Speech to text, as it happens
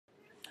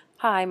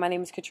Hi, my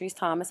name is Catrice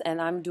Thomas,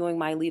 and I'm doing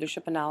my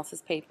leadership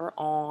analysis paper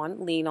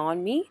on Lean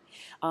On Me.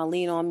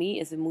 Lean On Me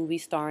is a movie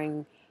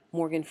starring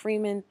Morgan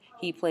Freeman.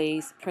 He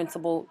plays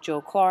Principal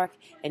Joe Clark,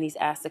 and he's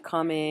asked to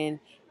come in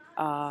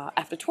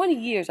after 20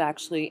 years,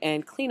 actually,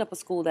 and clean up a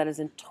school that is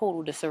in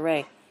total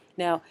disarray.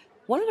 Now,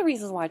 one of the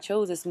reasons why I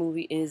chose this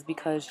movie is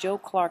because Joe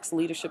Clark's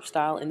leadership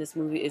style in this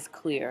movie is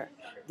clear.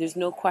 There's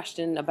no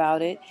question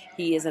about it.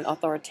 He is an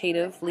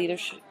authoritative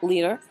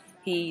leader.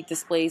 He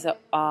displays an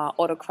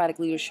autocratic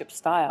leadership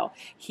style.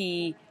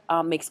 He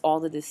makes all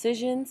the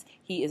decisions.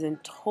 He is in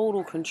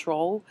total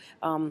control,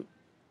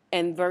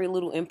 and very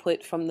little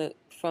input from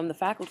the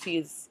faculty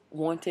is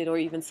wanted or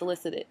even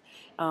solicited.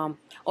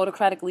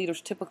 Autocratic leaders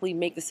typically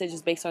make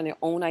decisions based on their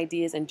own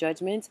ideas and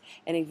judgments,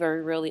 and they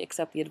very rarely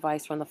accept the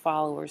advice from the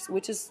followers,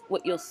 which is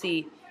what you'll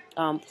see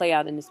play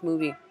out in this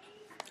movie.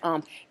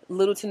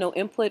 Little to no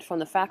input from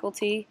the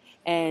faculty,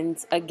 and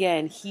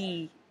again,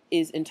 he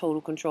is in total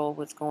control of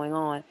what's going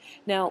on.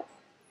 Now,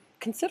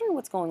 considering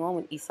what's going on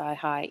with Eastside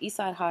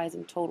High is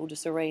in total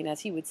disarray, and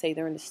as he would say,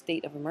 they're in a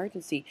state of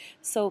emergency.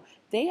 So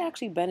they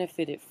actually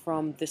benefited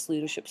from this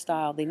leadership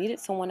style. They needed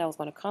someone that was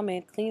going to come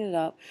in, clean it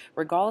up,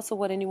 regardless of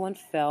what anyone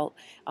felt,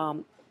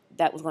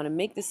 that was going to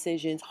make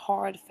decisions,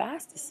 hard,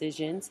 fast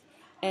decisions,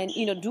 and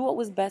do what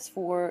was best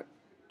for,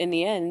 in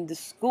the end, the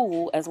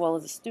school as well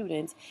as the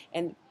students,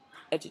 and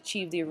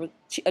achieve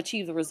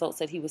the results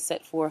that he was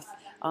set forth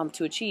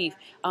to achieve.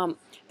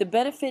 The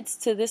benefits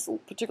to this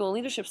particular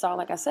leadership style,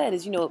 like I said,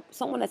 is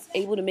someone that's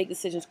able to make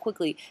decisions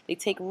quickly. They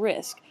take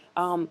risk,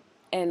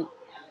 and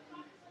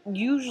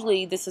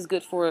usually this is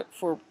good for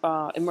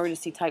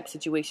emergency type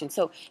situations.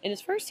 So in this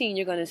first scene,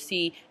 you're going to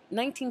see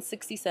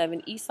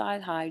 1967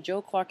 Eastside High.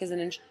 Joe Clark is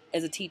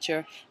as a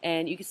teacher,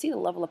 and you can see the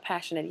level of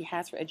passion that he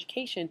has for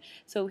education.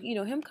 So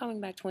him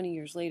coming back 20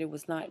 years later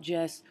was not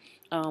just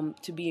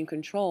to be in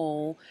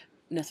control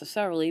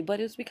necessarily, but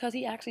it's because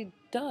he actually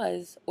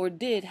does or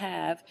did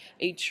have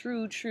a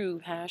true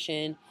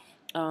passion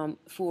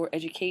for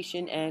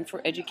education and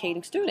for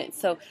educating students.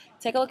 So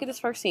take a look at this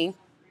first scene,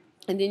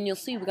 and then you'll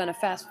see we're going to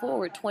fast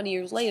forward 20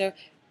 years later.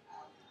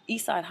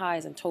 Eastside High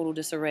is in total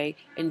disarray,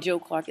 and Joe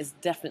Clark is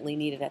definitely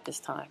needed at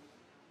this time.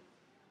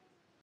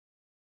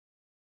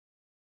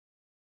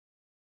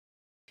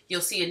 You'll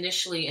see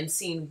initially in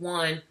scene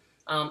one,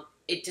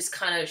 it just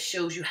kind of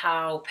shows you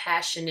how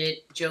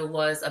passionate Joe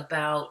was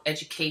about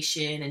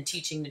education and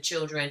teaching the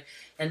children.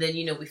 And then,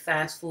 we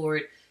fast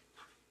forward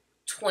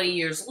 20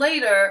 years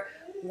later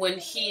when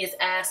he is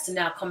asked to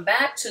now come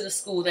back to the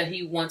school that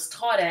he once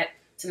taught at,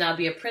 to now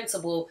be a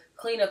principal,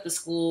 clean up the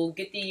school,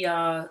 get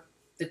the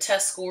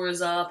test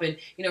scores up, and,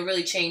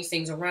 really change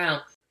things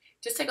around.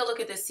 Just take a look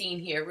at this scene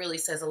here. It really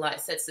says a lot.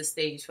 It sets the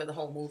stage for the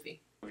whole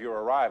movie. Of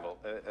your arrival,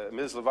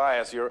 Ms.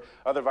 Levias, your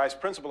other vice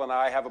principal, and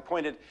I have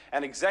appointed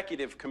an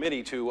executive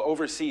committee to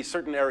oversee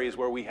certain areas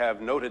where we have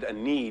noted a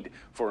need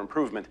for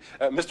improvement.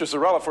 Mr.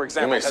 Zarella, for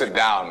example... You may sit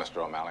down, Mr.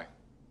 O'Malley.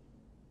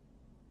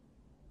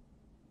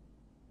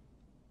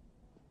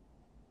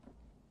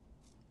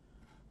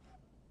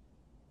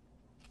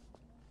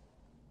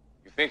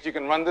 You think you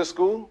can run this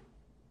school?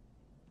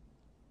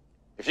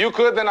 If you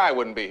could, then I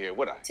wouldn't be here,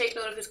 would I? Take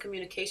note of his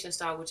communication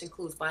style, which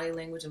includes body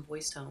language and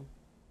voice tone.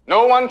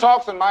 No one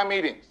talks in my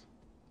meetings.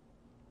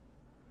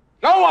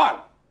 No one!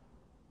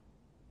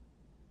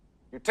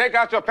 You take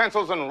out your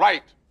pencils and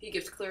write. He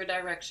gives clear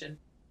direction.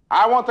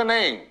 I want the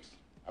names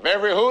of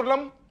every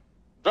hoodlum,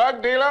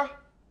 drug dealer,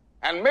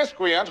 and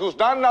miscreant who's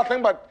done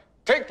nothing but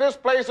take this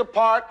place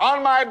apart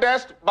on my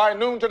desk by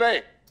noon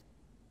today.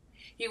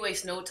 He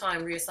wastes no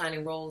time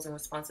reassigning roles and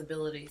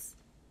responsibilities.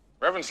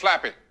 Reverend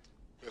Slappy.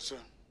 Yes, sir.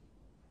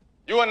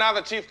 You are now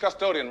the chief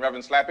custodian,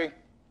 Reverend Slappy.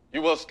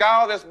 You will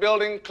scour this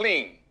building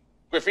clean.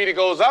 Graffiti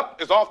goes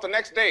up, is off the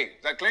next day.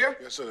 Is that clear?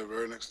 Yes, sir, the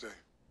very next day.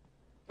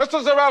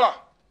 Mr. Zarella.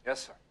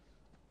 Yes, sir.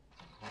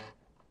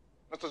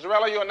 Mr.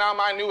 Zarella, you are now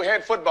my new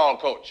head football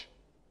coach.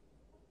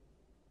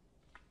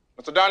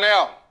 Mr.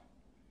 Darnell.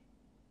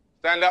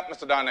 Stand up,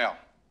 Mr. Darnell.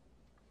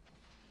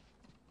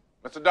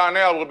 Mr.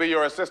 Darnell will be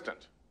your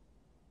assistant.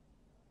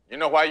 You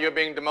know why you're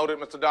being demoted,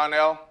 Mr.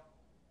 Darnell?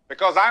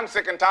 Because I'm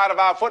sick and tired of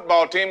our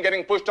football team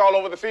getting pushed all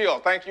over the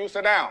field. Thank you.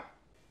 Sit down.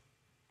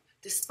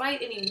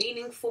 Despite any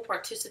meaningful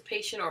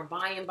participation or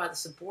buy-in by the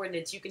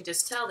subordinates, you can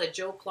just tell that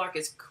Joe Clark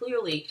is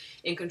clearly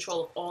in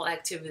control of all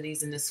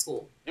activities in this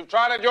school. You've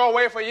tried it your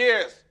way for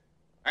years,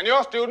 and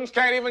your students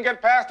can't even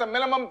get past a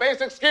minimum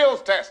basic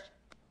skills test.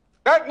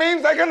 That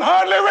means they can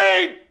hardly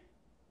read.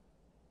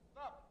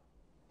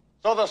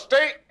 So the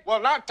state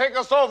will not take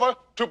us over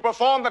to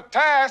perform the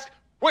task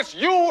which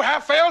you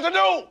have failed to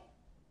do,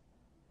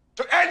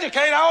 to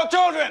educate our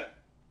children.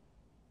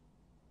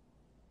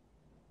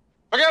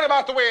 Forget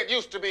about the way it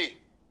used to be.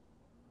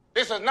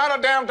 This is not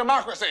a damn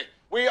democracy.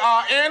 We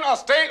are in a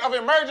state of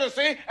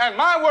emergency, and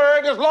my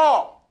word is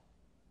law.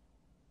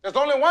 There's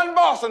only one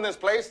boss in this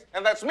place,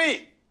 and that's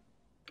me.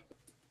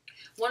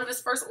 One of his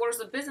first orders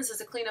of business is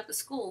to clean up the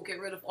school, get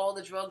rid of all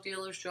the drug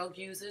dealers, drug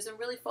users, and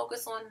really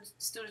focus on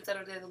students that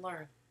are there to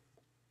learn.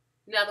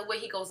 Now, the way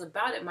he goes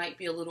about it might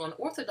be a little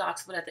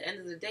unorthodox, but at the end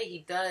of the day,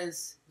 he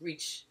does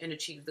reach and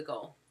achieve the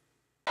goal.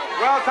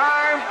 Well,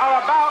 times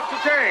are about to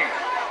change.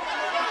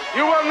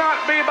 You will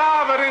not be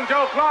bothered in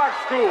Joe Clark's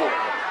school.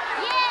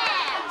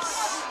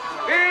 Yes!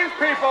 These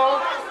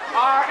people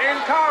are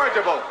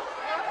incorrigible.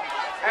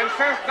 And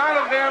since none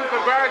of them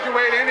could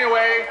graduate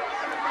anyway,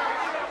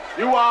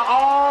 you are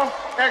all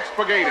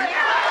expurgated.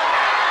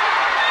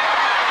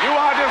 You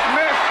are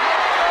dismissed.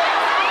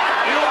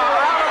 You are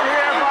out of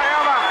here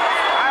forever.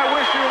 I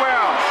wish you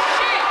well.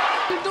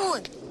 What are you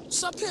doing?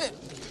 What's up here?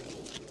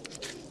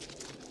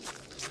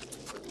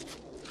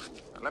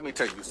 Now, let me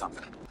tell you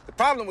something. The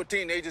problem with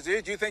teenagers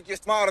is you think you're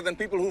smarter than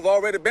people who've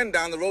already been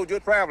down the road you're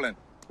traveling.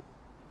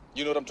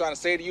 You know what I'm trying to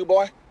say to you,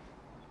 boy?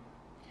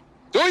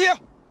 Do you?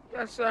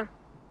 Yes, sir.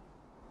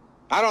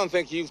 I don't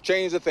think you've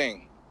changed a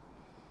thing.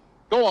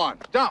 Go on,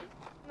 jump.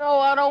 No,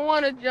 I don't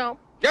want to jump.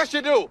 Yes,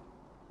 you do.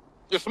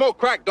 You smoke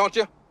crack, don't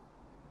you?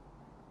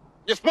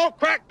 You smoke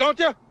crack, don't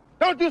you?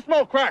 Don't you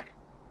smoke crack?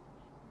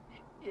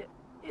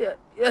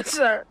 Yes,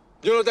 sir.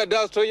 You know what that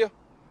does to you?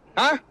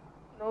 Huh?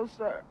 No,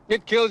 sir.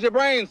 It kills your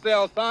brain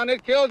cells, son.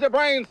 It kills your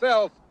brain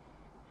cells.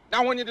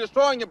 Now, when you're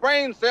destroying your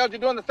brain cells, you're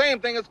doing the same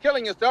thing as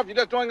killing yourself. You're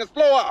just doing it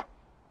slower.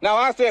 Now,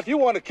 I say if you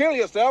want to kill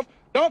yourself,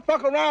 don't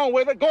fuck around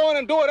with it. Go in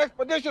and do it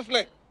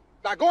expeditiously.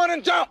 Now, go in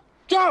and jump.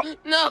 Jump!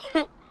 No,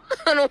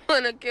 I don't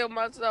want to kill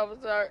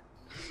myself, sir.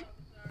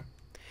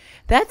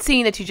 That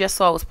scene that you just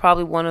saw was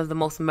probably one of the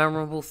most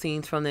memorable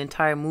scenes from the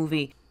entire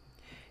movie.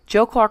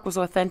 Joe Clark was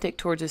authentic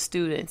towards his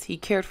students. He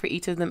cared for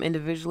each of them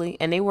individually,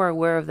 and they were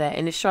aware of that,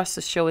 and it starts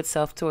to show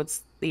itself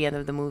towards the end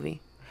of the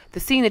movie. The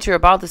scene that you're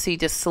about to see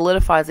just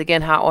solidifies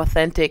again how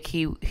authentic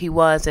he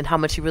was and how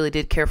much he really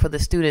did care for the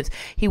students.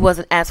 He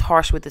wasn't as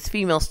harsh with his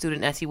female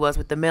student as he was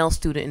with the male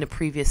student in the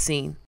previous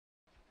scene.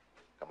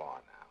 Come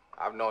on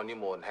now. I've known you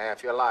more than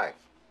half your life.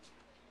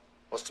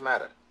 What's the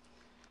matter?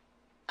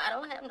 I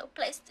don't have no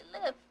place to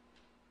live.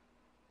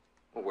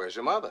 Well, where's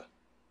your mother?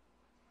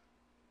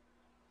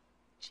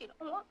 She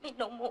don't want me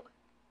no more.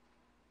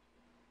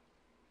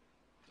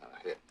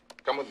 Here,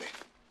 come with me.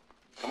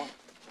 Come on.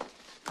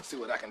 Let's see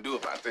what I can do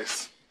about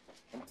this.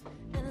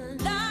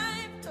 And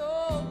life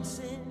talks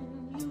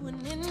in you an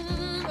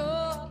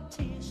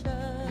invitation.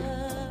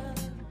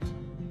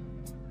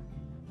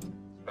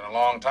 It's been a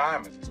long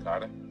time, Mrs.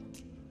 Carter.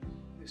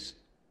 Listen,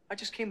 I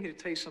just came here to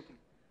tell you something.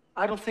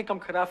 I don't think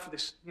I'm cut out for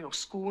this,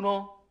 school and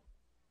all.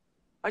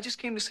 I just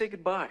came to say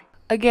goodbye.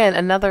 Again,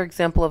 another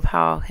example of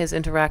how his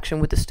interaction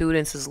with the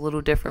students is a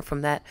little different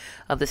from that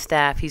of the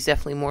staff. He's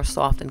definitely more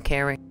soft and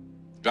caring.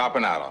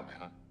 Dropping out on me,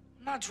 huh?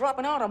 I'm not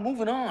dropping out. I'm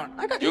moving on.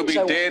 I got You'll be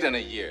things dead in a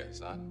year,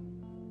 son.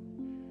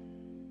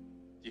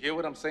 You hear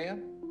what I'm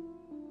saying?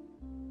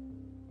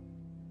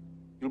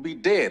 You'll be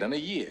dead in a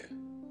year.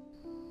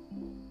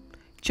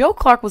 Joe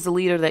Clark was the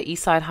leader that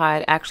Eastside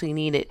High actually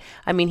needed.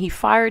 I mean, he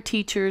fired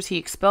teachers, he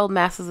expelled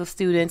masses of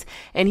students,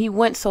 and he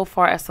went so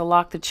far as to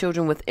lock the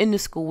children within the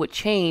school with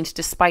chains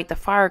despite the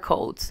fire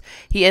codes.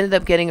 He ended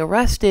up getting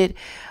arrested,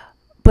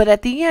 but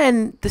at the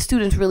end, the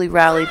students really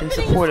rallied in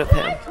support of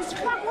him.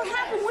 Mr. Clark, what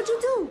happened? What'd you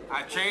do?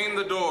 I chained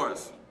the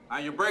doors. Now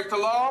you break the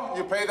law,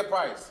 you pay the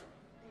price.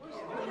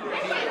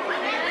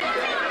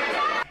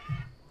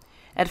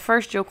 At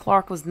first, Joe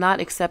Clark was not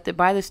accepted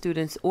by the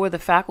students or the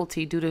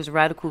faculty due to his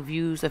radical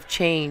views of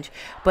change.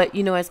 But,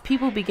 as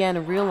people began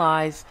to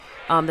realize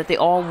that they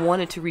all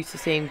wanted to reach the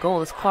same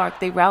goal as Clark,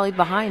 they rallied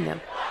behind him.